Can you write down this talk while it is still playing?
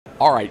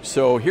All right,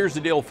 so here's the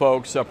deal,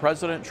 folks.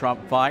 President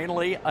Trump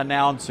finally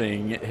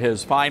announcing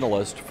his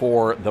finalist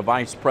for the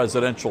vice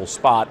presidential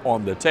spot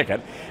on the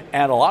ticket.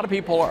 And a lot of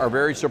people are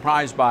very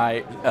surprised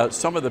by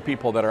some of the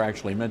people that are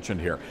actually mentioned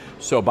here.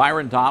 So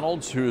Byron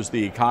Donalds, who's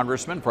the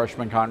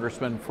freshman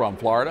congressman from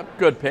Florida,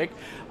 good pick.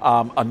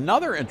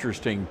 Another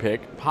interesting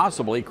pick,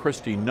 possibly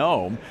Kristi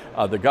Noem,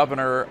 the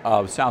governor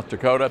of South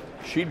Dakota.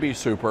 She'd be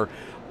super.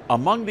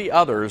 Among the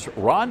others,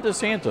 Ron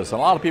DeSantis. And a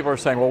lot of people are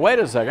saying, well, wait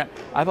a second,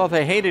 I thought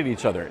they hated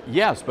each other.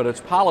 Yes, but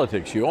it's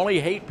politics. You only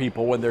hate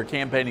people when they're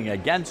campaigning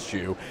against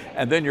you,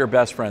 and then you're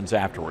best friends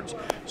afterwards.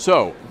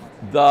 So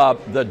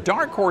the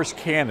dark horse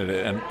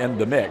candidate in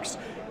the mix,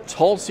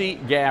 Tulsi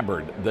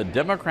Gabbard, the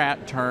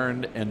Democrat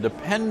turned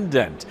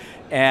independent.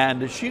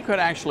 And she could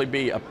actually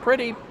be a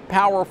pretty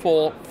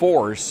powerful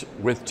force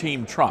with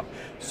Team Trump.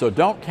 So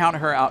don't count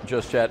her out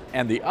just yet.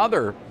 And the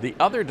other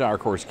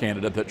dark horse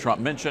candidate that Trump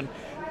mentioned,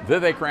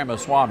 Vivek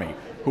Ramaswamy,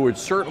 who would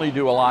certainly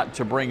do a lot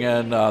to bring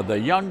in the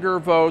younger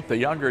vote, the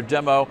younger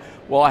demo.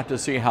 We'll have to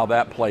see how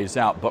that plays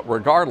out. But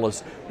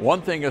regardless,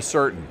 one thing is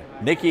certain,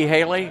 Nikki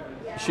Haley,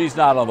 she's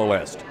not on the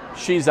list.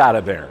 She's out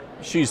of there.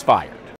 She's fired.